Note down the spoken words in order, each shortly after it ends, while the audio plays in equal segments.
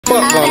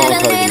Fuck going on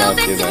talking about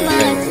shit,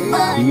 man?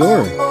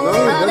 Dior.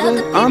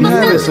 No, I'm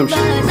having some shit.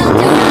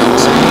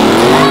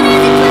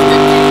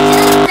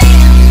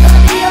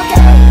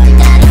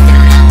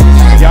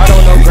 Y'all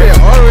don't know great.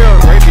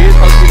 Great beers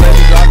supposed to be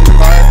letting me drive in the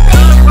car.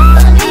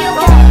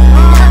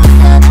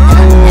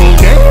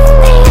 Okay.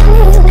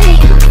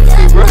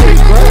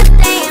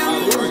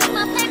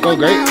 Go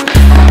great.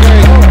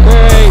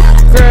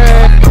 Great.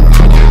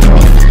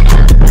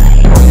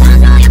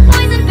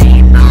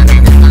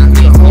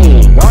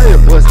 Why you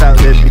bust out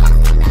this?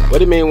 What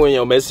do you mean when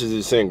your message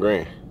is sent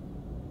green?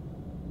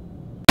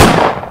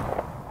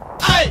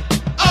 Hey,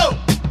 oh,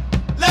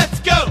 let's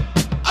go.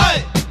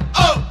 Hey,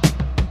 oh,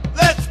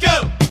 let's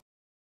go.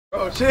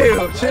 Bro,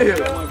 chill.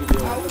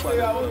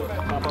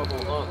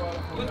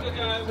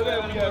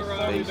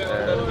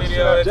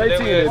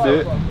 JT in it,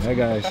 dude. That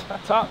guy's.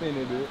 Top in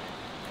it, dude.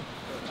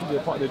 She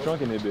just parked the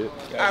trunk in it, dude.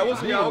 Alright,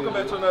 what's y'all come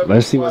back to another?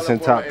 Let's see what's in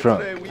top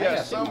trunk. We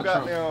got some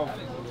goddamn.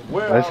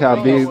 Let's see how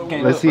big.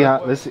 Let's see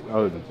how. Let's see.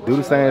 Oh, do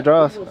the same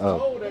draws.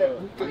 Oh,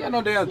 You got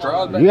no damn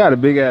drawers, you got a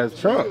big ass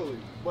trunk.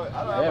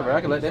 Yeah, bro.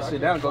 I can let that shit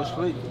down and go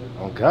sleep.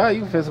 Oh God,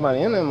 you can fit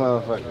somebody in there,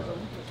 motherfucker.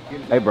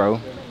 Hey, bro,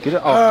 get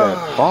it off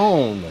that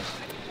phone.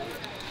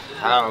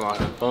 How am I on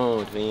the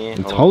phone,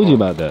 man? I told you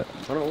about that.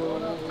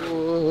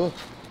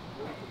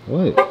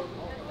 What?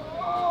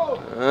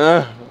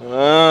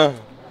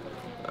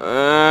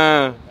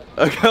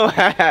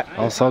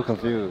 I'm so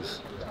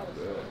confused.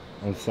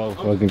 I'm so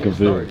fucking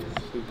confused.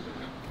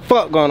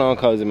 Fuck going on,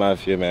 Cozy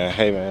Mafia, man?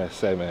 Hey, man,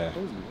 say, man.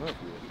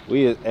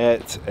 We is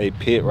at a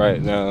pit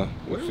right now.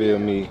 You feel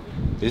me?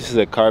 This is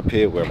a car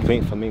pit where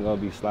Pink Flamingo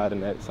be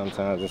sliding at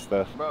sometimes and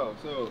stuff. Bro,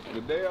 so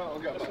the day I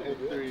got my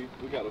M3,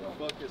 we got a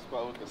fucking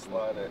spot we can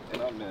slide at,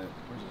 and I'm in.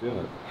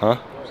 Huh?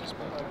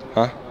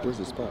 Huh? Where's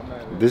the spot?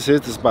 This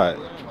is the spot.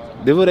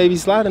 This where they be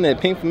sliding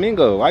at, Pink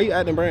Flamingo. Why you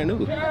acting brand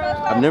new?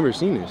 I've never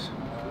seen this.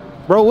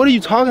 Bro, what are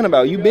you talking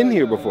about? You been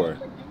here before.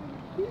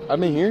 I've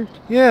been here?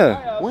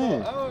 Yeah.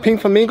 When?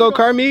 Pink Flamingo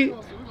car meet?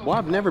 Well,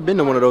 I've never been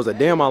to one of those a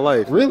day in my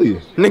life. Really?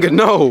 Nigga,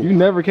 no. You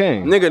never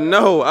came. Nigga,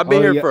 no. I've been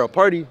Oh, here yeah. for a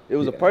party. It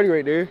was a party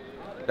right there.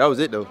 That was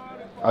it, though.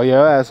 Oh,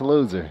 your ass a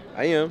loser.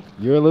 I am.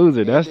 You're a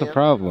loser. That's the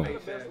problem.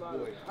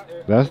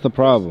 That's the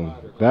problem.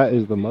 That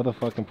is the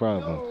motherfucking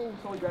problem.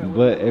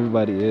 But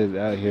everybody is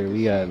out here.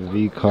 We got the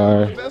V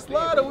car.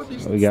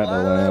 We got the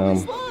lamb.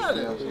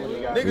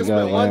 We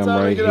got lamb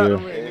right here.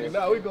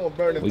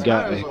 We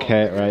got the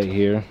cat right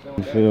here.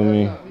 You feel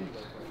me?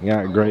 We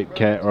got a great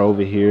cat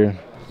over here.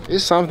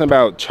 It's something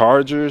about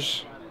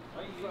Chargers.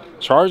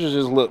 Chargers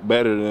just look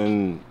better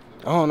than,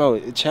 I don't know,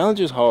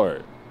 Challenger's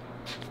hard.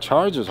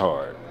 Chargers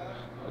hard.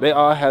 They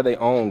all have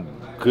their own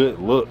good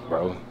look,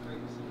 bro.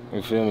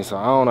 You feel me? So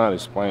I don't know how to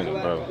explain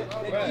it, bro.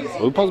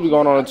 We're supposed to be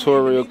going on a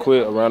tour real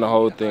quick around the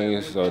whole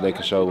thing so they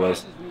can show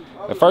us.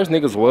 At first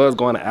niggas was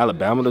going to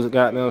Alabama to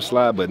goddamn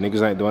slide, but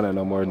niggas ain't doing that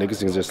no more. Niggas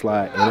can just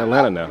slide in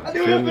Atlanta now.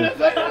 You feel me?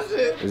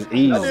 It's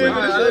easy.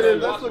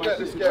 Let's look at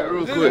this cat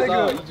real quick.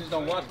 You just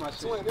don't watch my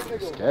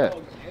shit. Scat.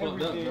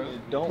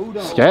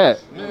 Scat.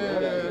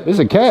 This is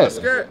a cat.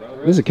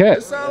 This is a cat.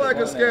 It sounded like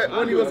a scat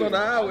when he was on the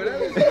highway.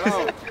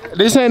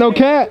 This ain't no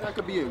cat.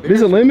 This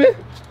is a lemon?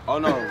 Oh,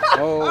 no.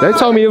 They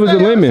told me it was a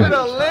lemon.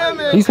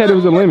 He said it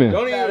was a lemon.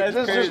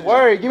 Just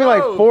worry. Give me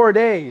like 4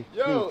 days.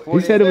 He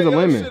said it was a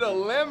lemon. Shit a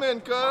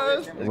lemon,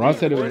 cuz. Ross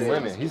said it was a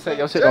lemon. He said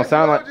your shit don't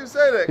sound like, Why'd you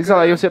say that? he said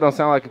like your shit don't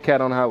sound like a cat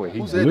on the highway.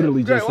 He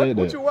Literally just said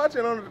What you that.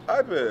 watching on the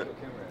iPad?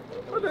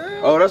 What the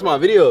hell? Oh, that's my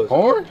videos.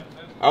 porn?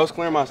 I was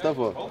clearing my stuff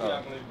up.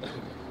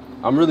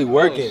 I'm really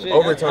working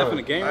overtime.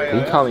 He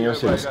calling your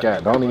shit a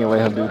scat. Don't even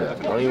let him do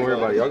that. Don't even worry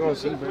about it. Y'all gonna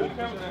see, bro.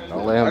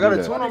 Don't let him I got do a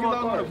that. 20 on my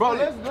car. Bro,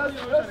 let's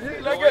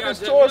get this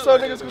tour so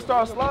niggas can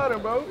start sliding,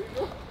 bro.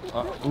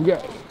 We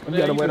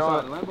gotta wait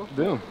on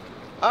them.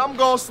 I'm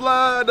gonna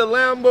slide the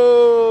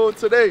Lambo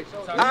today.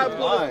 Damn,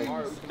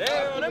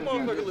 that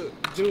motherfucker look.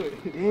 Do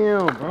it.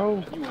 Damn,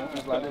 bro. You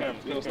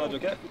don't slide your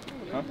cat?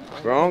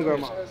 Bro, I don't got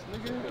my.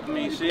 I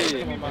mean, shit.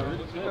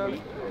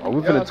 Are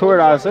we finna tour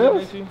it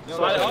ourselves?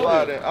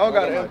 Slide it. I don't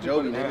got a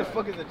Joby, nigga. What the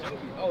fuck is a Joby?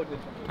 Oh,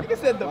 nigga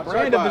said the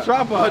brand of the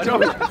tripod.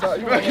 Joby.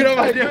 You better get on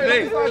my damn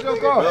thing. Slide your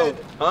car.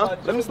 Huh?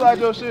 Let me slide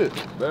your shit.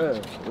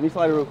 Let me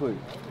slide it real quick.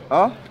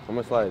 Huh? I'm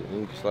gonna slide it.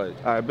 You can slide it.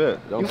 Alright, bet.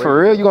 You for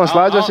real? You gonna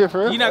slide your shit for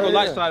real? You're not gonna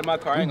like slide my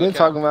car. You been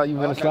talking about you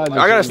gonna slide your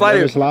shit. I gotta slide You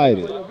never it. slide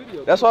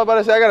it. That's why I'm about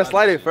to say I gotta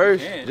slide it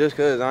first, just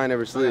cause I ain't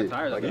never slid.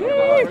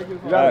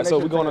 Alright, so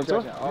we going on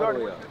tour?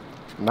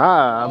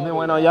 Nah, I've been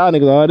waiting on y'all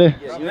niggas all day.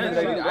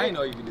 I ain't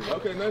know you could do that.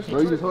 Okay, nice.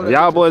 If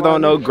y'all boys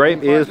don't know,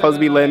 Grape is supposed to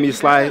be letting me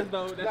slide.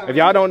 If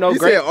y'all don't know, He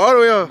said all the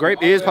way up.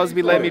 Grape is supposed to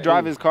be letting me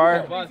drive his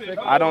car.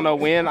 I don't know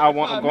when I'm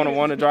gonna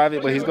want to drive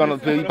it, but he's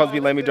supposed to be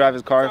letting me drive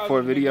his car for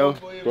a video.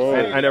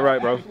 Ain't that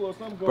right, bro?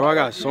 Bro, I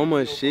got so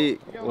much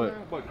shit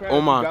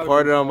on my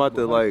car that I'm about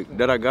to like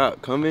that I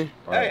got coming.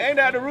 Hey, ain't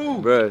that the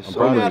rule? Bruh,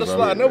 so I'm much, not a bro.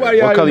 slide.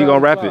 Nobody What color you gonna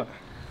wrap it?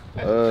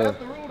 That's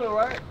the rule though,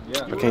 right?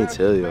 I can't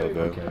tell y'all,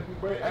 bro.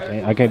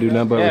 I can't do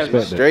nothing but respect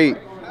that. Straight.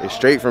 It's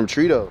straight from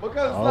Trito.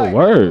 Oh,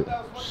 word.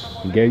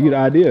 He gave you the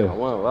idea. I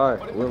won't lie.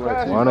 It went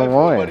like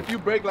 1-on-1. But if you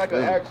break like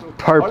an actual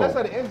Purple.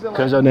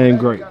 Cause your name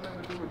great.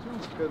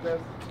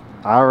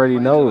 I already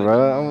know,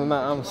 bro.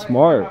 I'm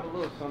smart.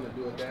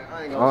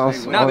 I'm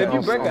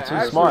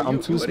too smart. I'm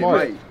too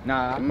smart.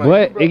 Nah.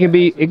 But it can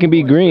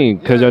be green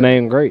cause your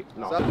name great.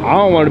 I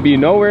don't want to be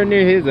nowhere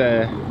near his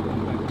ass.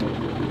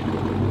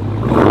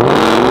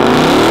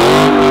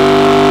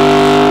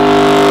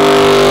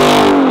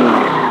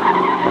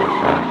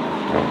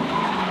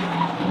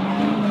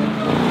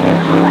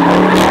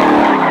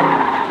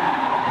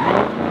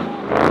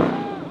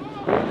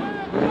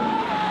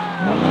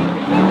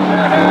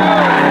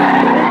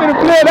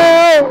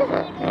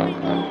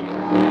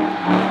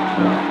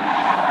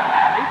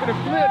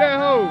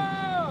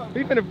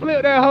 He finna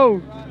flip that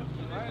hoe.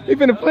 He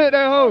finna flip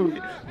that hoe. Give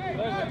me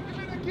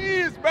the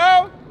keys,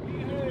 bro.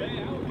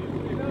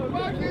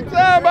 Fuck you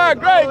talking about,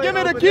 Greg? Give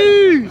me the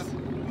keys.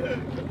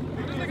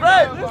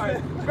 Greg,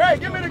 listen. Greg,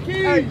 give me the keys.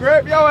 Hey,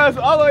 grab your ass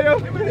all of you.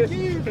 Give me the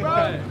keys,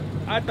 bro.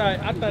 I thought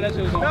that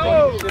shit was gonna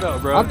fuck shit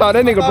up, bro. I thought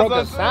that nigga broke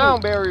the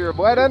sound barrier,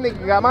 boy. That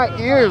nigga got my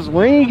ears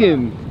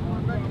ringing.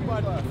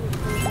 That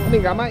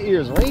nigga got my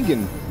ears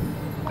ringing.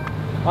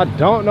 I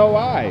don't know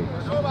why.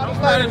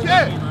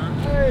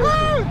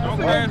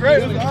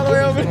 Greg was all the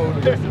way over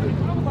there.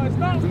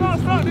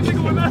 Stop. This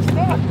nigga will not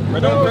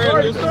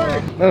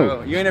stop.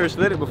 Bro, you ain't never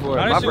slid it before.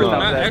 That shit was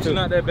actually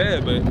not that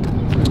bad, but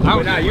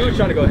You was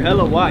trying to go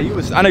hella wide.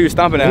 I know you were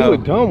stomping that. You were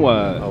dumb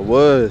wide. I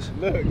was.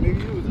 Look,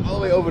 nigga, you was all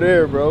the way over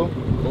there, bro.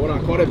 But when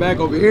I caught it back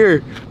over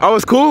here, I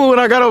was cool when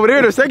I got over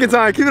there the second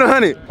time. Keep it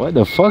 100. What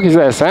the fuck is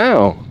that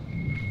sound?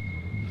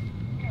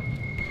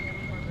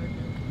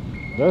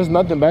 There's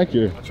nothing back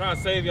here. I'm trying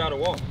to save y'all the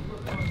walk.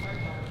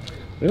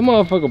 This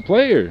motherfucker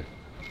player.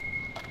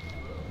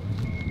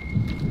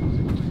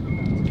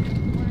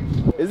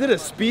 Is it a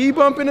speed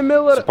bump in the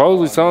middle of the...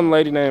 Supposedly some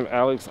lady named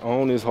Alex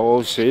owned this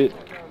whole shit.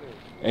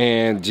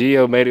 And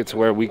Gio made it to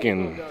where we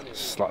can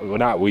slide, well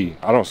not we,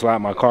 I don't slide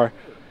my car.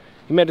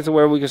 He made it to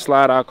where we can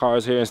slide our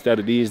cars here instead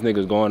of these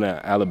niggas going to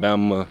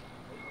Alabama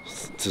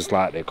to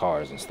slide their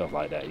cars and stuff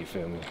like that, you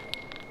feel me?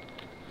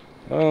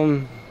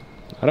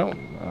 I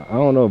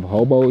don't know if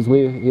hobos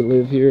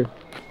live here.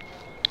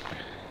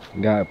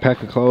 Got a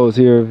pack of clothes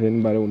here if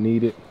anybody would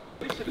need it.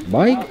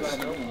 Bikes?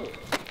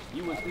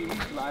 You would see me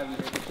sliding.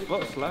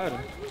 Fuck sliding.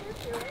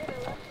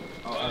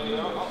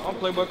 I'm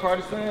Playboy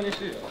Cardi saying this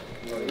shit.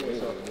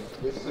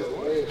 This is,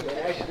 they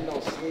actually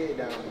don't skid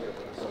down here,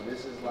 bro. So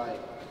this is like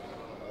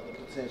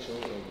the potential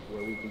of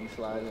where we can be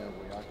sliding and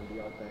where y'all can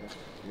do our thing.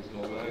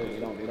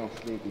 They don't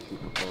skid this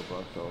shit before,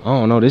 bro. So. I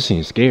don't know, this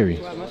seems scary.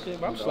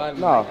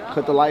 No,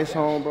 cut the lights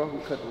on, bro. We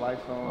cut the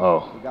lights on.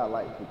 Oh. We got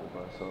light people,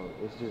 bro. So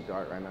it's just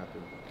dark right now.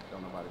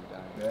 Don't nobody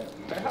die.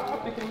 Hey, how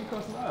often can we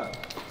come slide?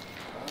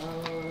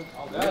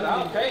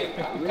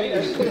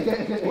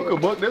 We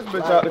could book this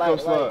bitch out to come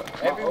slide.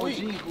 Every week.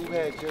 Who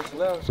had just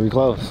left. Free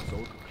clothes.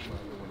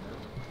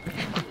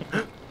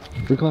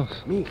 Free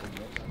clothes. Me.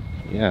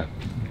 Yeah.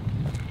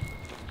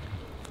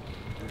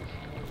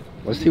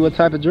 Let's see what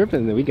type of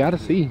dripping we gotta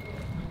see.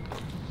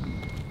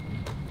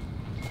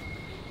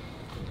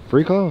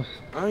 Free clothes.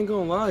 I ain't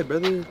gonna lie,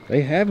 brother.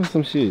 They having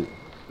some shit.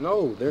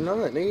 No, they're not,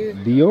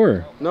 nigga.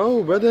 Dior.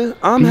 No, brother.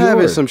 I'm Dior.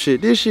 having some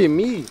shit. This shit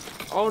me.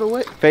 All the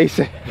way. Face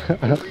it.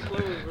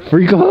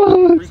 Free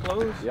clothes.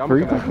 Yeah, I'm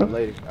Free coming clothes.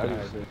 later.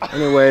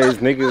 Anyways,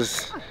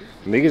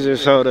 niggas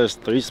just showed us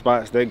 3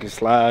 spots they can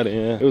slide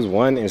in. It was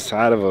one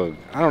inside of a,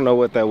 I don't know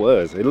what that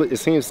was. It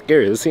seemed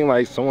scary. It seemed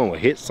like someone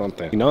would hit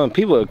something. You know, and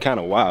people are kind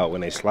of wild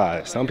when they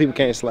slide. Some people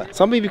can't slide.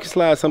 Some people can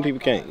slide, some people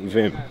can't. You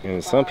feel me?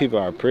 And some people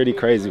are pretty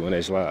crazy when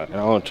they slide. And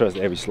I don't trust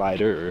every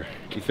slider.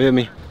 You feel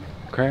me?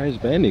 Crash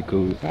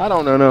Bandicoot. I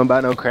don't know nothing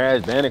about no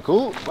Crash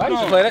Bandicoot. Why you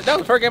play that? That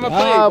was the first game I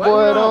played. Ah,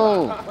 boy,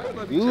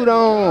 don't. You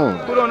don't.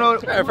 Who don't know?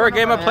 The first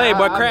game I played,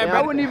 boy. Crash.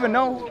 I wouldn't even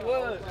know who it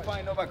was if I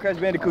didn't know about Crash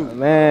Bandicoot.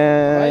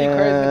 Man. Why you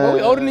crazy? Boy,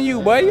 we older than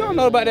you, boy. You don't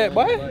know about that,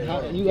 boy.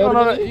 You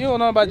don't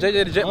know about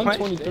JJ the Jet I'm Plane?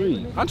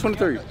 23. I'm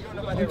 23.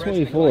 I'm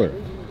 24.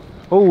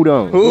 Hold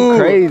on. Who?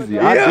 Crazy.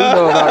 I do Yeah.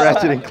 know about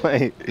Ratchet and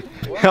Clank.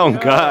 Oh,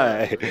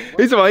 God.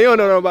 He's talking about you don't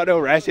know about no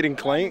Ratchet and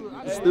Clank.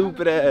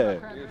 Stupid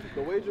ass.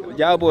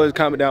 Y'all boys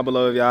comment down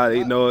below if y'all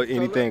know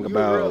anything You're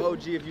a real about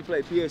OG if you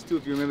play PS2,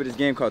 if you remember this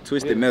game called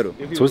Twisted Metal.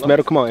 Twisted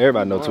Metal. Come on,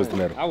 everybody know Twisted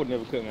Metal. I would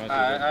never cut my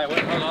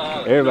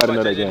shit. Everybody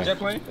know that game. Jet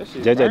Plane?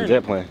 JJ the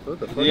Jet Plane.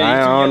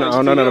 Yeah, I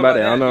don't know nothing about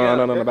that. I don't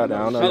know nothing about that.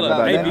 I don't know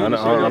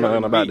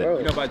nothing about that.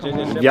 You know about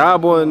JJ If y'all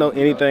boys know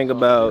anything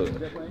about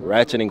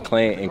Ratchet and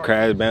Clank and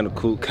Crash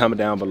Bandicoot, comment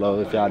down below.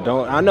 If y'all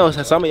don't, I know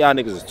some of y'all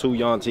niggas is too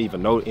young to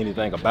even know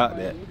anything about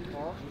that.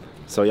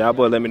 So y'all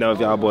boys let me know if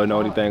y'all boys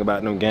know anything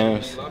about them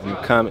games in the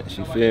comments,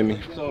 you feel me?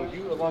 So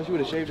you, as long as you would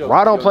have shaved your...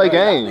 Why don't play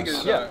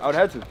games? Yeah, I would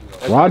have to.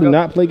 Why do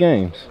not play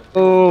games?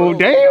 Oh,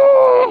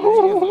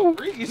 damn!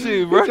 Freaky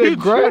shit, bro. He said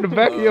grab the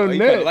back of your You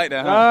neck. kinda like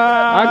that, huh?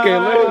 I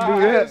can't let him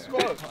do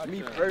that.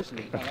 Me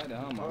personally.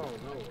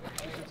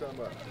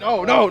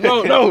 No.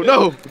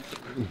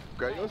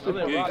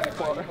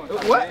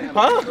 What?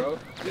 Huh?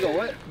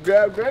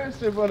 Grab this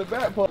shit from the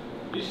back part.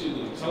 This shit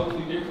looks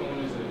totally different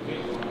when it's an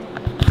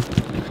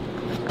event.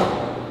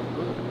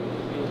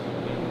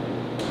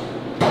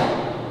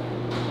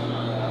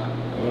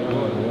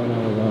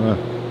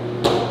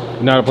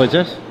 You know how to play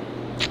chess?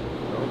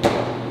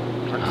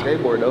 I can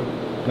skateboard though.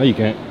 No, you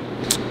can't.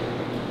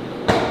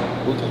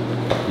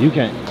 You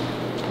can't.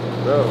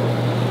 Bro.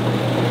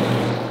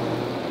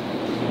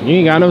 You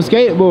ain't got no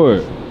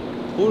skateboard.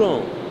 Who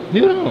don't?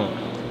 You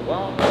don't.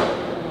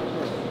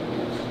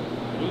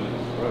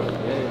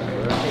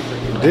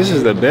 This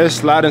is the best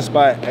sliding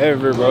spot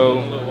ever,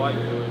 bro.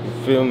 You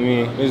feel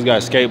me? Niggas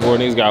got skateboard,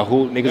 niggas got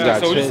hoop, niggas got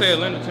So what you chess. say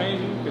Atlanta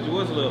changed you? Because you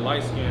was a little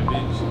light skinned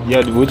bitch.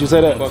 Yeah, would you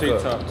say that?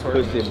 TikTok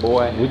Pussy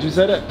boy. Would you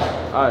say that?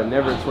 I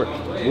never twerk.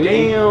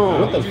 Damn.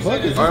 What the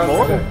fuck is this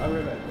more?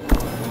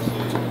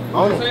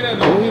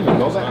 Don't even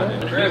go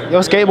back there. Yo,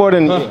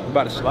 skateboarding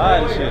about to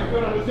slide and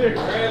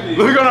shit.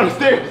 Look on the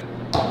stairs.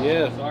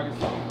 Yeah.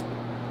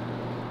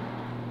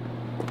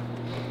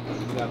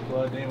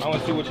 I want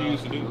to see what you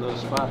used to do. Little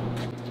spot.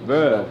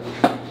 Bruh.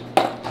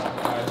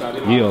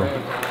 Yeah.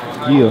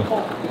 Yeah.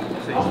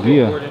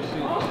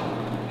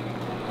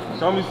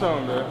 Show me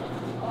something, bro.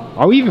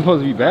 Are we even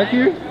supposed to be back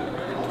here?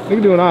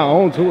 Nigga doing our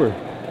own tour. You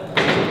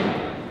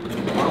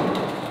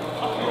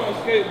on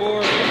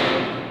skateboard.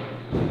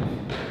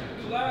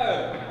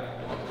 Slide.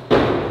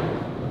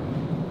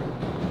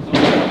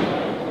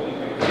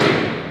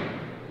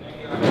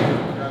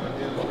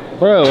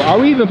 Bro, are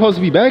we even supposed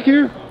to be back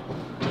here?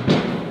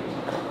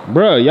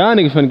 Bro, y'all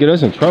niggas finna get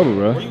us in trouble,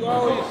 bro. You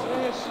always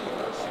saying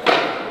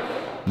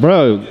shit.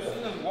 Bro,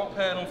 Just walk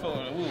past them for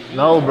the woo.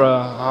 no, bro.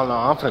 I don't know.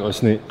 I'm finna go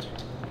snitch.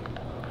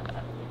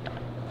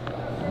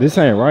 This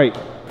ain't right.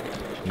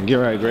 Get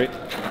right, Great.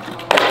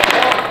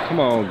 Come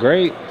on,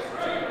 Great.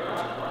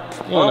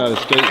 You don't know how to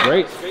skate,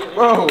 Great.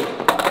 Bro. You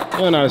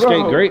don't know how to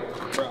skate, Great.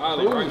 Bro,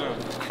 Ollie, right now.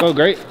 Go,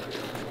 Great.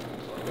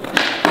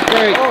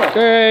 Great,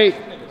 Great,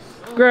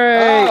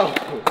 Great.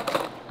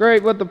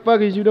 Great, what the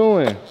fuck is you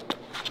doing?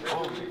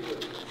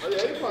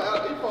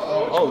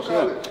 Oh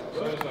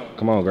shit.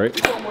 Come on, Great.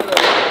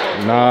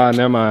 Nah,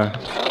 never mind.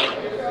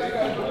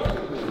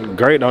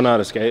 Great don't know how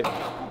to skate.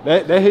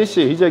 That his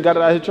shit. He just got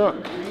it out of his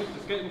trunk.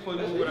 Skate before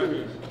you move it out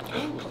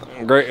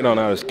here. Great don't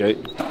know how to skate.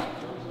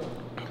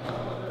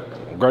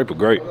 Great but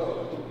great.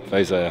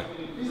 Face ass.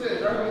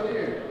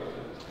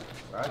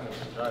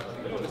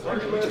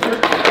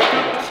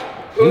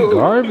 He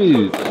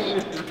garbage.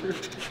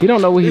 He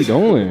don't know what he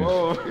doing.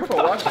 Bro,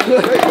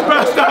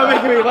 stop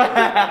making me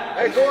laugh.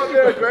 Hey, go up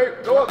there,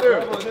 Drake. Go up there.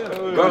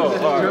 Go. You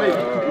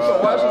from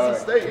Washington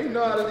State. You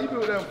know how to, you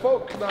do them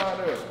folks down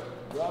there.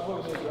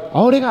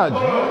 Oh, they got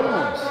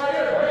drums.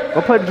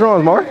 Go play the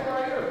drums, Mark.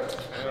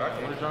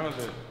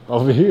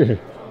 Over here.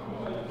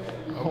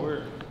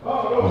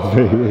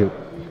 Over here.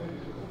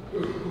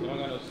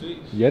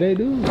 Yeah, they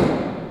do.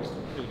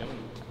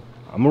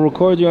 I'm gonna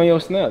record you on your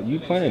snap. You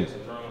playing?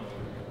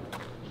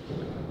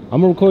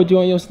 I'm gonna record you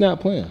on your snap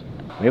playing.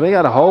 Nigga, they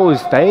got a whole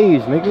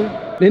stage, nigga.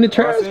 In the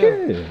trash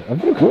can. I'm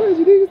gonna record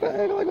you, niggas. Stop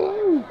acting like a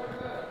hoe.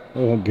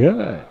 Oh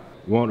god.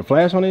 You want the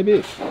flash on that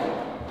bitch?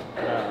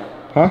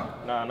 Huh?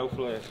 Nah, no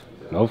flash.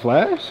 No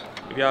flash?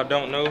 If y'all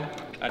don't know,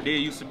 I did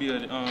used to be a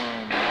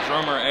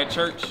drummer at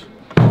church.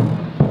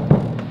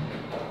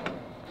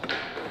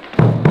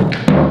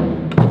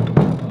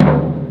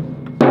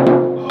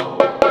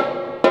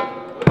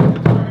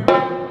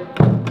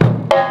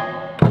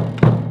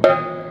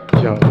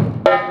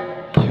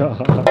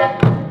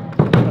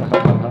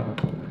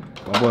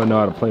 My boy know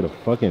how to play the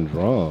fucking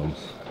drums.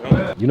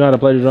 You know how to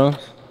play the drums?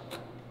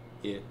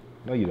 Yeah.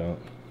 No, you don't.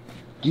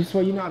 You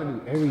swear you know how to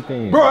do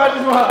everything. Bro, I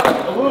just want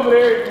a little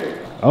bit of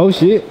everything. Oh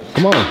shit,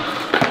 come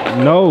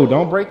on. No,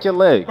 don't break your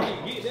leg.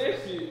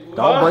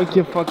 Don't break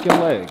your fucking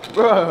leg.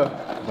 Bro.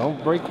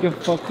 Don't break your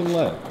fucking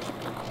leg.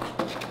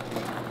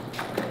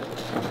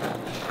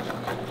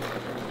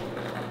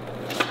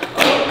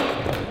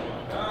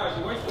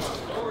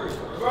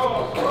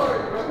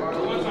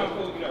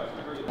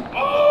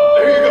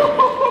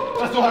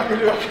 That's all I can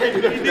do. I can't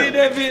do nothing. You did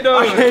that bit though.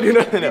 I can't do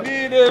nothing else. You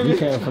did that You bit.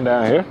 came from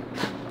down here?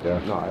 Yeah.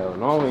 No, hell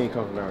no, we ain't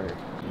coming down here.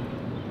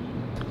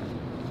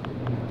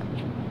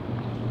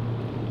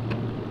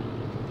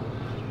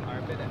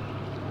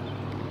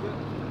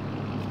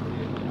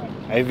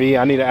 Hey V,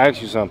 I need to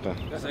ask you something.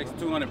 That's extra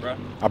 200, bro.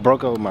 I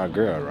broke up with my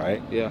girl,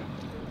 right? Yeah.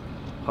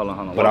 Hold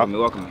on. But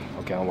Welcome me.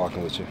 Okay, I'm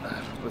walking with you.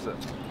 What's up?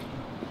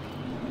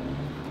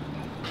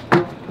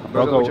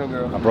 Broke up with your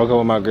girl? I broke up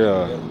with my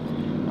girl.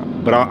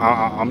 But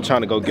I'm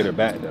trying to go get her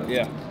back though.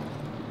 Yeah.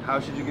 How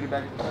should you get it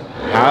back?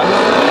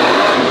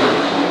 How?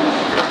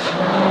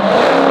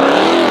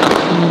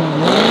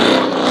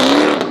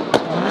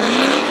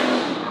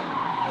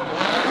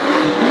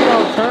 You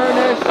don't turn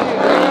that shit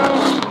down.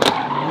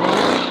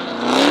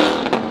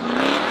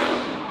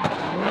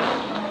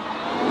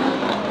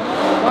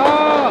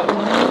 Stop.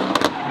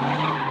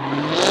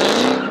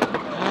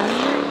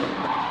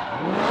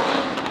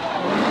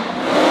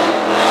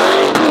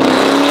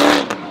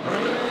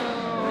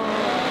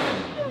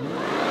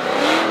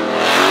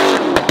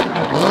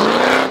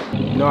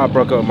 You know I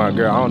broke up with my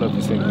girl. I don't know if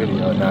you seen the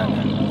video or not.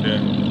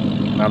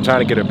 Yeah. I'm trying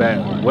to get her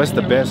back. What's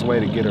the best way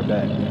to get her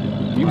back?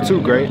 You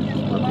too great.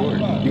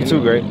 You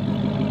too great.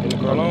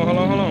 Hold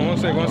on. One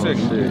second.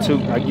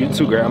 You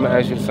too great. I'm gonna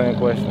ask you the same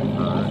question.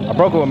 I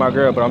broke up with my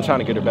girl, but I'm trying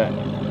to get her back.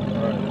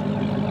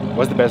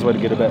 What's the best way to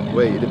get her back?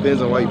 Wait, it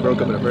depends on why you broke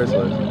up in the first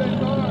place.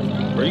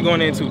 Bro, you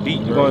going in too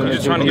deep, bro. Going You're in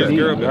just trying to too get a deep.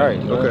 girl back. All right.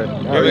 Okay.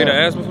 You ever ate her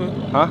ass before?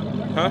 Huh?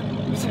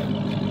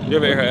 You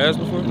ever ate her ass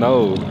before?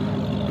 No.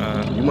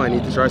 You might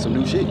need to try some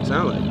new shit.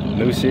 Sound like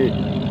New shit.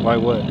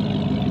 Like what?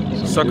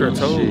 Suck her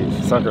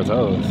toes. Suck her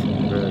toes.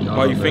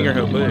 While you finger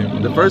her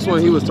butt. The first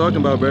one he was talking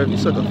about, bro. If you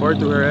suck a fart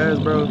through her ass,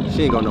 bro,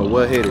 she ain't gonna know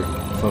what hit her.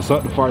 So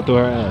suck the fart through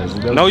her ass.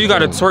 No, you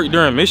gotta twerk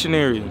during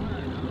missionary.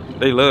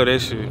 They love that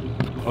shit.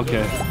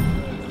 Okay.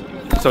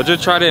 So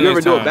just try that You ever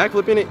next do a time.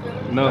 backflip in it?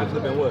 No.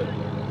 Backflip in what?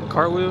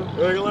 Cartwheel?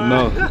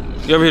 No.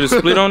 You ever hit a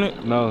split on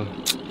it? No.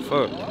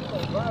 Fuck.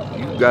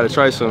 You gotta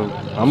try some.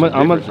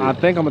 I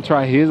think I'm gonna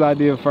try his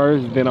idea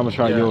first, then I'm gonna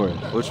try yours.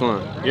 Which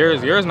one?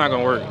 Yours not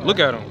gonna work. Look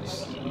at him.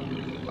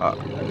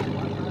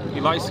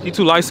 He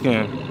too light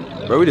skinned.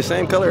 Bro, we the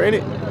same color, ain't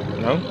it?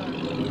 No?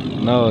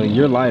 No,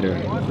 you're lighter.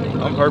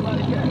 I'm purple.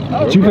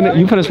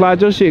 You finna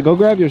slide your shit. Go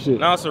grab your shit.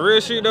 Nah, some real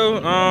shit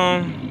though.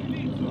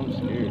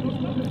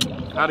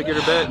 How to get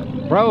her back?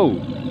 Bro,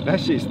 that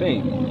shit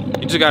stink.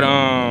 You just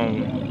gotta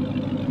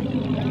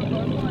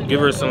give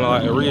her some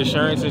like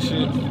reassurance and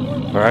shit.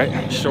 All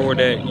right. Show her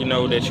that you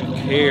know that you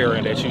care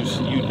and that you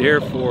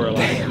there for her,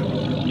 like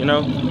you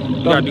know.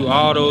 You gotta do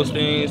all those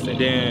things and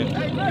then.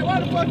 Hey, Greg, why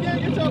the fuck you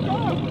ain't get your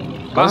car?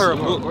 Buy her a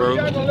book, bro.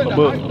 A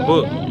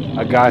book.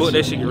 I got book you.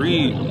 that she can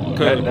read.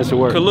 That's the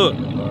word. Cause look,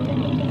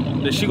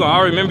 that she gonna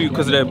already remember you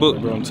because of that book,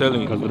 bro. I'm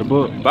telling you. Because of the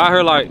book. Buy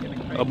her like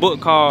a book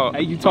called.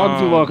 Hey, you talking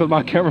too long because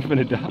my camera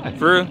finna die.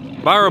 For real?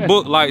 Buy her a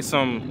book like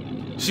some.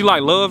 She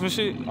like love and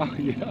shit. Oh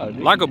yeah.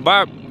 Like a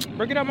buy.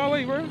 Bro, get out my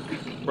way, bro.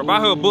 Bro, buy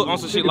her a book on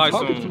some shit like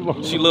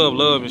some. She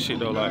love and shit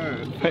though, like.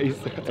 Face.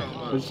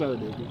 For sure,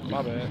 nigga.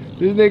 My bad.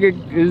 This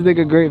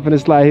nigga great finna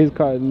slide his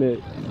car neck.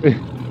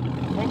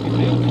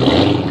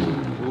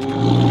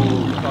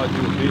 Ooh, called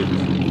you a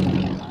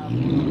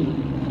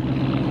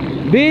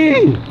bitch.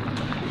 B.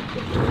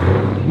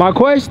 My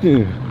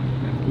question.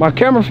 My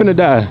camera finna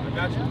die. I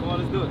got you. Come on,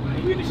 let's do it.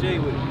 We in the shade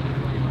with it.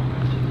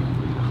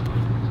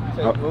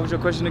 So, what was your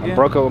question again? I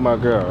broke up with my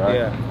girl, right?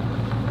 Yeah.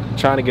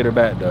 Trying to get her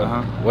back though.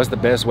 Uh-huh. What's the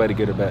best way to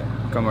get her back?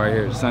 Come right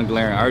here. The sun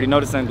glaring. I already know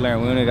the sun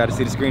glaring. We only got to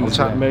see the screen. I'm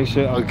trying to make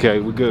sure. Okay,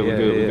 we're good. Yeah,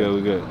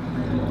 We're good.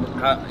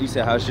 You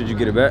said how should you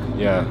get it back?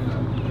 Yeah.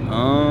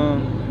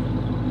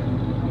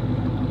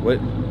 What?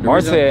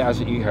 Mars said I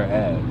should eat her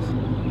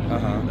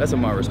ass. That's a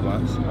my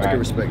response. I Right. can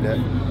respect that.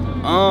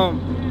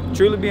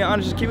 Truly being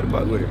honest, just keep it a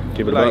buck with her.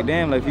 Keep it a like, buck.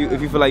 damn, like if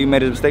you feel like you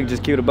made a mistake,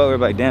 just keep it a buck with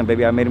her. Like, damn,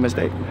 baby, I made a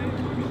mistake. You know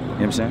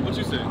what I'm saying? What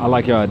you said? I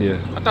like your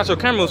idea. I thought your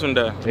camera was from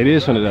there. It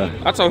is finna die.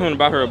 I told him to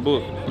buy her a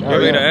book. You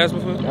ever ate her ass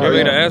before? You ever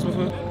ate her ass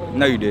before?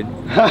 No, you didn't.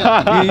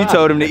 you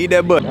told him to eat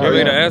that butt. You ever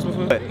ate her ass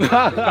before?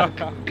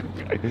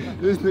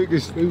 This nigga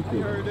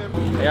stupid.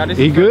 Yeah, this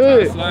He is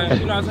good. You know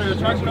how to turn your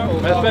traction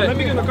off? Let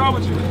me get in the car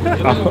with you.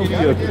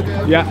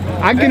 Yeah,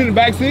 I get in the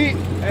back seat.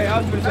 Hey, I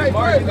was gonna say, Hey,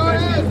 Greg, go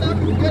ahead. Stop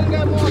getting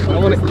that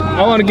motherfucker.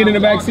 I want to get in the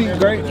back seat.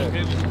 Great.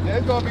 Yeah,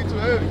 it's gonna be too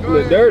heavy. Go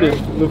Look ahead. dirty.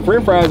 The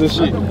french fries and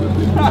shit. You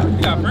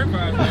got french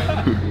fries,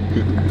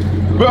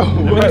 man. Bro,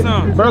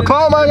 bro,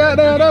 call my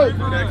goddamn door. You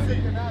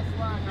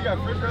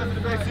got french fries in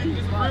the back seat?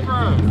 Get some french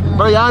fries.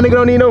 Bro, y'all nigga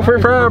don't need no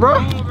french fries, bro.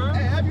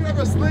 Hey, have you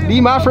ever slid?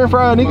 These my french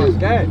fries,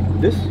 niggas.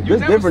 This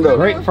different though.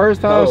 Great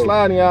first time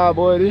sliding, y'all,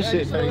 boy. This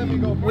shit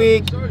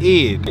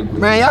wicked.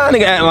 Man, y'all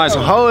nigga acting like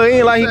some hoe. It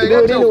ain't like he could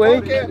do it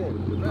anyway.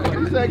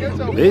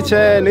 Bitch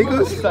ass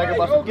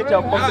niggas. get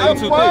your I'm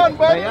too thick.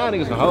 Man, y'all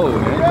niggas some hoes,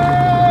 man.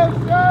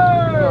 You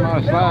don't know how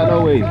to slide no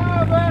way.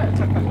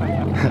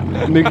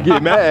 Nigga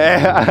get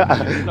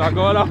mad. Start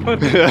going on.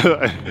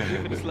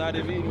 Slide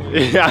it in.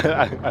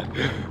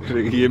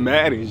 Nigga get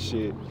mad and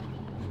shit.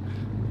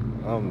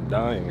 I'm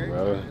dying,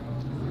 bro.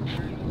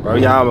 Bro,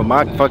 y'all, but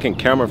my fucking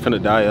camera finna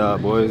die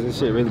up, boys. This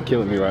shit really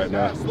killing me right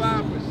now.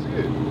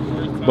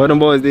 But them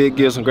boys did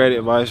give some great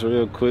advice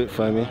real quick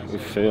for me. You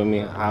feel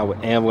me? I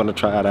am gonna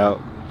try it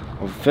out.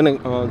 I'm finna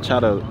try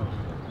to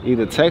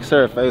either text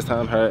her or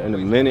FaceTime her in a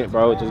minute,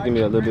 bro. Just give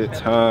me a little bit of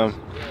time.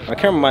 My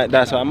camera might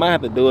die, so I might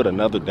have to do it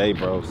another day,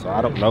 bro. So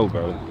I don't know,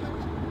 bro.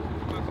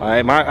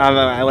 Like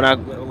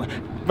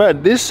bro,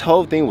 this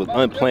whole thing was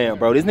unplanned,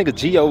 bro. This nigga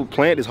Gio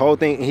planned this whole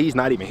thing, and he's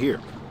not even here.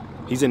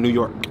 He's in New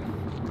York.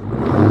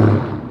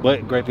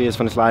 But Great P is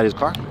finna slide his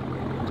car.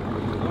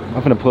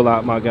 I'm finna pull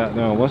out my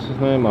goddamn, what's his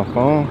name, my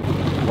phone.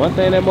 One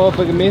thing that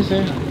motherfucker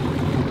missing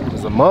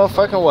is a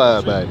motherfucking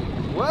wide body.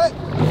 What?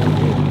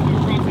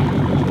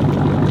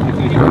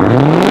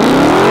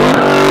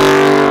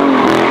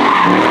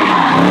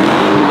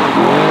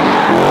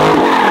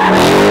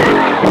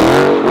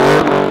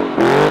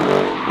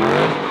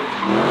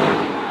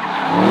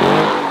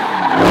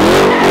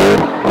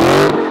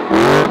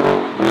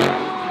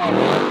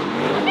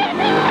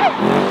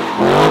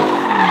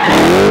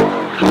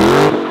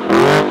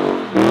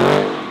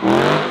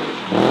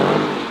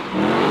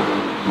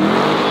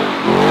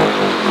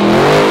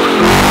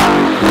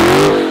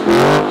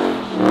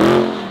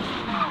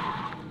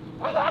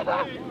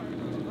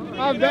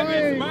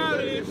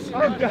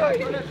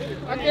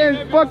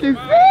 fucking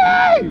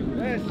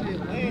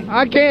see!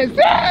 I can't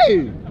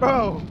see!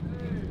 Bro.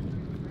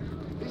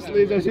 These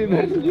sleeves, that shit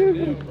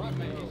messing.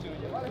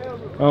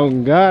 Oh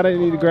God, I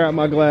need to grab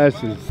my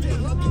glasses.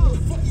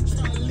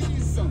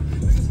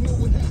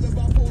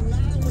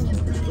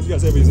 What you gotta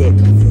say for yourself?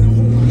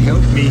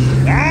 Help me.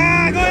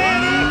 Ah, go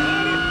ahead.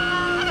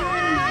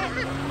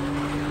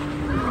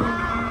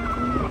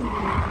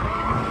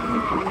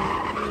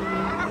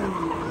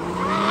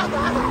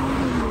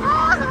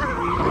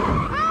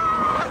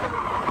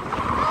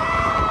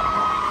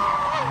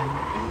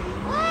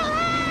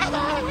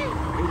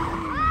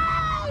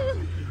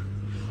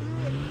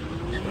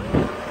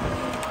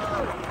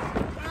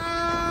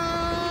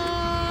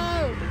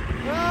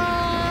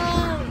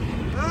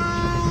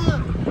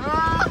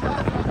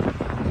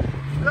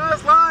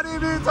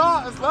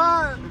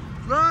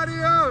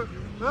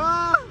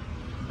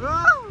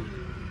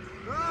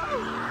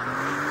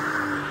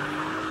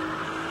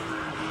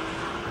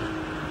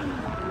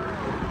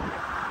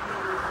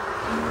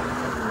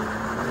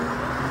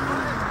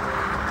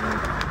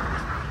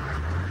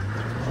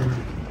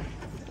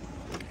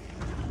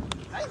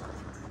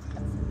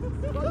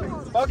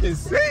 Fucking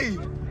see.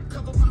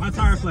 My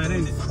tire flat,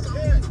 ain't it?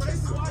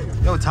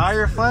 Yo,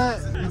 tire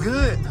flat? You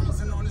good?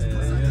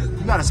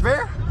 You got a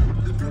spare?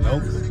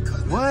 Nope.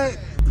 What?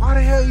 Why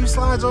the hell you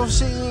slide your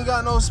shit? You ain't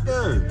got no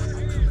spare.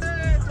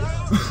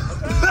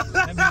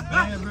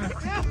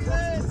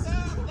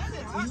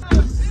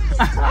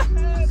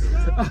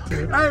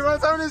 Hey, bro,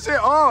 turn this shit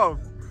off.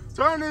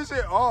 Turn this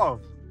shit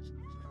off.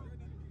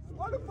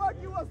 What the fuck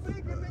you was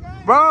thinking,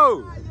 nigga?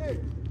 Bro.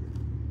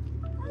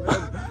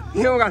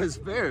 You don't got a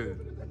spare.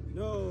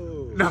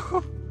 No.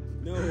 No.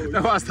 No.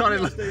 No, I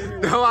started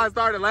laughing. No, I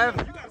started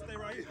laughing. You gotta stay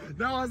right here.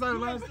 No, I started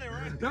laughing.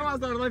 No, I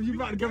started laughing. You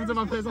about to come into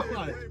my face. I'm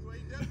like,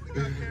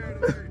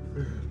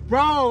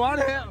 bro, why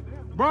the hell?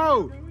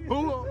 Bro,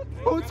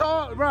 who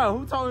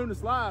told him to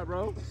slide,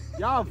 bro?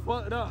 Y'all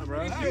fucked up,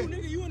 bro. Hey,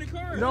 nigga, you in the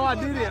car. No, I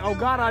didn't. Oh,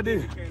 God, I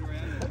didn't.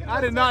 I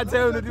did not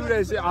tell him to do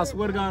that shit. I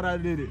swear to God, I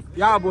did it.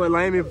 Y'all boy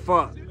lame as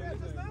fuck.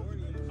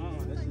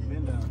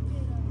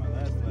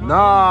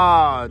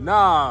 Nah.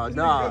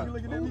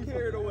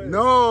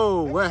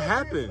 No, what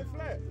happened?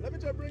 Let me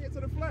just bring it to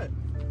the flat,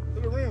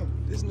 to the rim.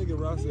 This nigga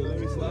Rock said, let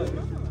me slide.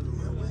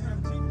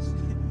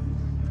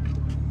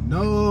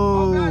 No.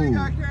 Oh, God, he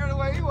got carried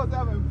away. He was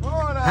having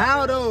fun.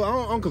 How though?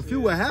 I'm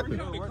confused. What happened?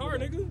 The car,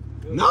 nigga.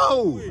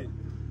 No.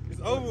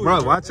 It's over.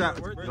 Bro, watch out.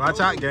 Watch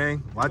out,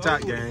 gang. Watch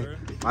out, gang.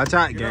 Watch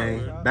out,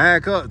 gang.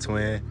 Back up,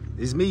 twin.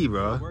 It's me,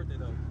 bro.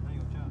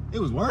 It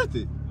was worth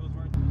it.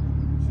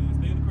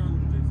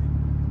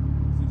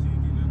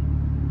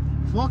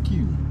 Fuck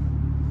you.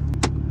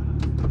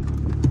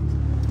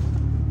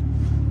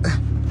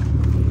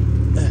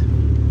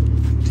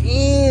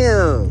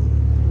 Damn.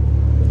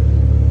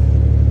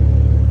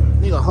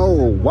 Nigga,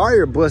 whole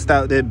wire bust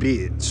out that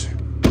bitch.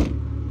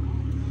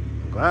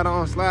 Glad I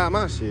don't slide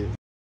my shit.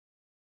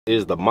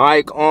 Is the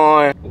mic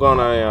on? What's going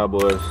on, y'all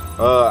boys?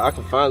 I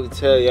can finally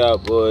tell y'all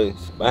boys,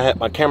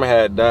 my camera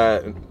had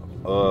died.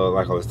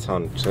 Like I was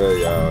trying to tell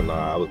y'all,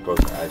 nah, I was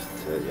supposed to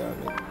actually tell y'all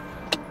nigga.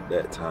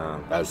 That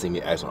time, y'all see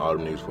me asking all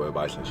the niggas for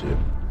advice and shit.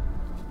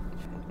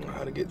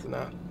 How to get to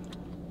now.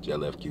 Just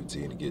left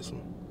QT to get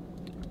some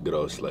good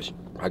old slushy.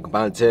 I can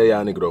finally tell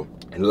y'all nigga though.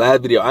 In the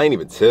last video, I ain't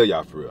even tell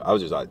y'all for real. I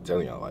was just like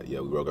telling y'all like,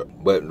 yeah, we broke up.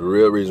 But the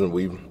real reason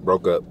we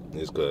broke up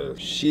is cause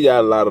she had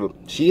a lot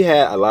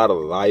of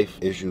life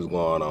issues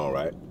going on,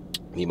 right?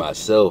 Me,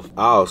 myself,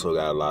 I also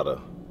got a lot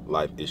of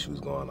life issues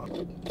going on.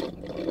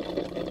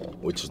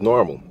 Which is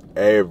normal.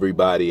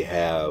 Everybody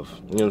have,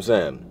 you know what I'm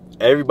saying?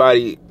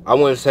 Everybody, I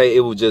wouldn't say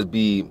it would just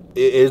be,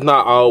 it's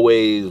not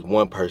always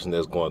one person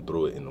that's going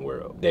through it in the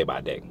world, day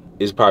by day.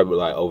 It's probably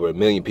like over 1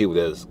 million people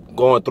that's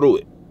going through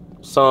it.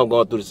 Some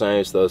going through the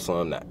same stuff,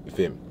 some not, you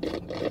feel me?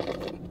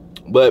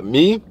 But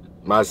me,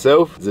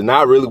 myself,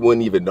 I really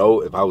wouldn't even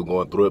know if I was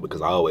going through it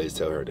because I always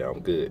tell her that I'm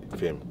good, you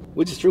feel me?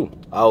 Which is true.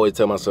 I always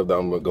tell myself that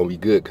I'm gonna be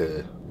good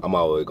because I'm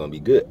always gonna be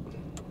good.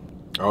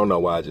 I don't know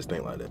why I just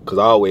think like that. Because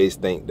I always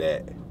think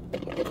that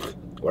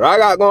what I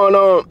got going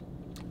on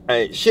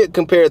ain't shit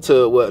compared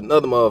to what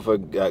another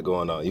motherfucker got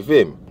going on, you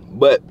feel me?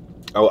 But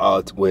I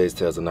always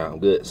tell her now I'm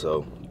good,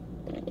 so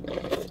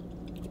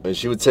when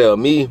she would tell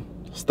me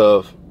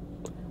stuff,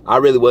 I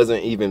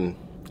wasn't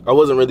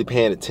really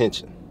paying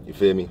attention, you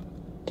feel me?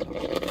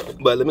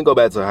 But let me go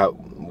back to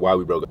why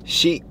we broke up.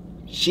 She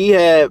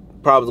had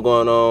problems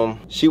going on.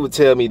 She would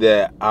tell me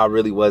that I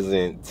really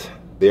wasn't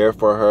there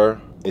for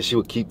her, and she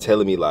would keep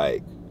telling me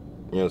like,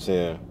 you know what I'm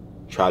saying,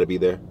 try to be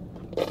there.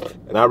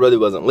 And I really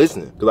wasn't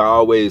listening because I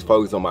always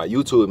focus on my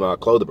YouTube and my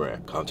clothing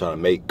brand. I'm trying to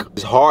make,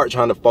 it's hard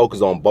trying to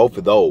focus on both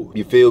of those.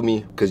 You feel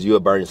me? Because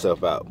you'll burn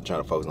yourself out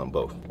trying to focus on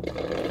both.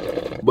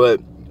 But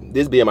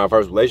this being my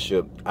first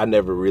relationship, I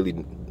never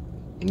really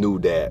knew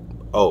that,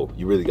 oh,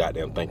 you really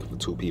goddamn thinking for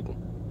two people.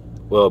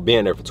 Well,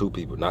 being there for two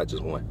people, not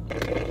just one.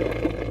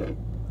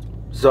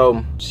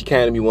 So she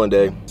came to me one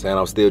day saying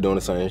I was still doing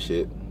the same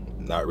shit,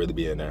 not really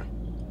being there.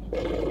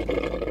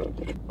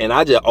 And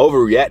I just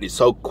overreacted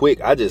so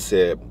quick. I just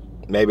said,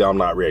 maybe I'm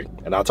not ready.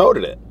 And I told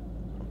her that.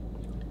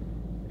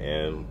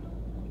 and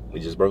we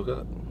just broke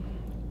up.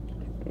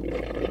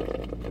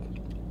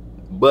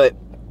 But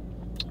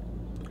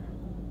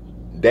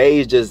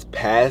days just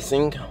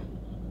passing,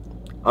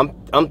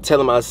 I'm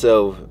telling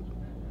myself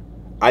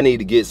I need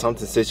to get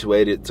something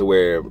situated to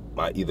where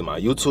either my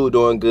YouTube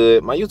doing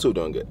good,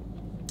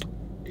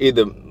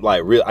 either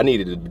like I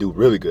needed to do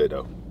really good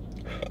though.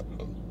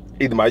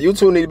 Either my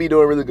YouTube need to be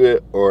doing really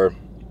good or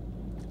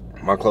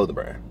my clothing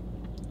brand.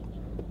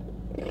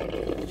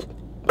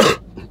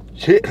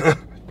 Shit.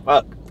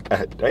 Fuck.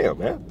 Damn,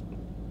 man.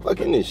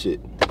 Fucking this shit.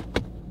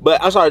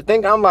 But I started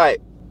thinking, I'm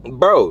like,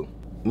 bro,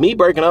 me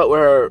breaking up with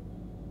her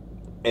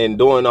and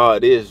doing all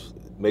this,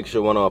 make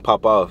sure one of them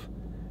pop off,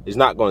 is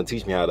not going to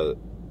teach me how to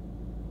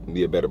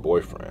be a better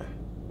boyfriend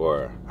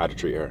or how to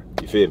treat her.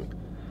 You feel me?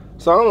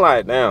 So I'm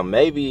like, damn,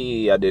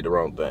 maybe I did the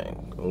wrong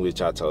thing.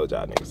 Which I told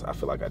y'all niggas, I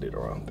feel like I did the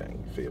wrong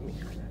thing. You feel me?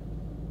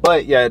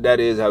 But yeah,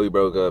 that is how we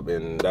broke up,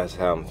 and that's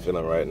how I'm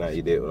feeling right now.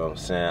 You did what I'm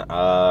saying.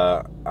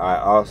 I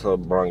also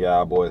brought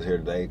y'all boys here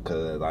today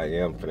because I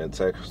am finna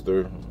text her.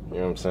 You know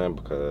what I'm saying?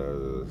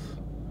 Because,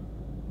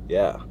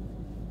 yeah.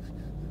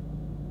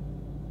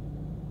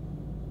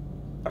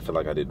 I feel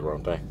like I did the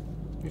wrong thing.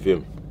 You feel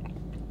me?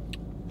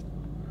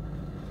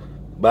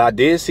 But I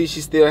did see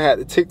she still had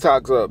the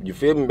TikToks up. You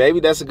feel me? Maybe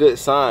that's a good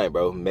sign,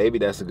 bro. Maybe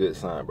that's a good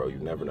sign, bro. You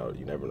never know.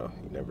 You never know.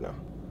 You never know.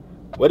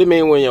 What do you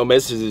mean when your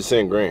message is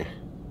sent green?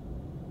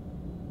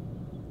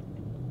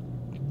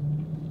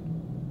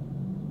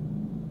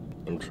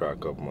 Let me try a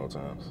couple more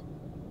times.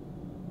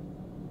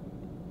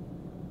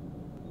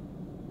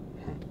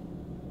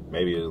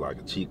 Maybe it's like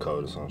a cheat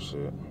code or some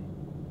shit.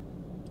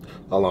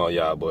 Hold on,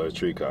 y'all, boys.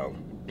 Tree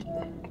calling.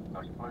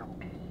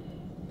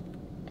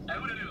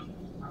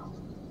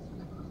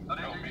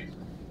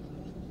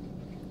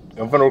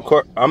 I'm finna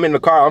record. I'm in the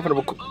car. I'm finna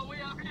record.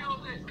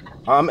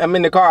 I'm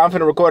in the car. I'm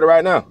finna record it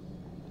right now.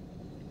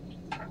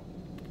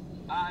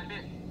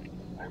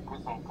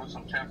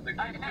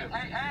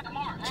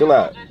 Chill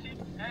out.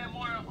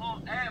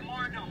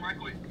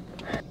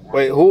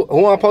 Wait, who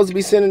I'm supposed to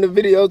be sending the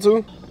video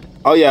to?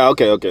 Oh yeah,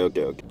 okay.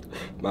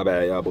 My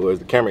bad, y'all boys.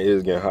 The camera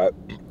is getting hot.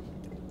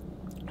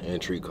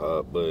 And tree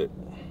caught, but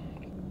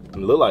it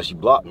look like she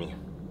blocked me.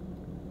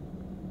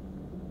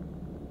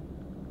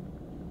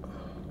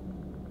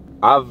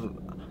 I've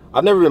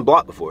never been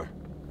blocked before.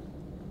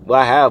 Well,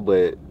 I have,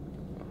 but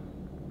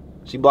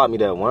she blocked me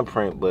that one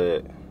prank,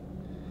 but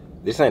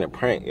this ain't a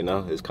prank, you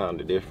know? It's kind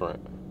of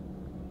different.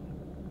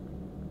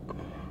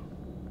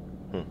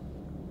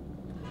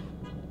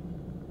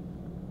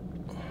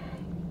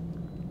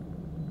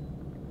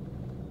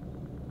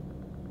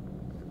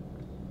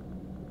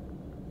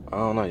 I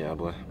don't know, y'all,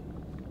 boy.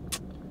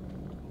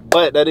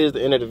 But that is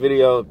the end of the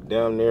video.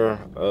 Down there,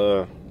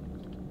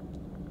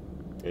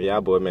 yeah,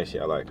 y'all boy, make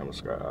sure y'all like, comment,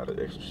 subscribe, all that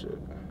extra shit.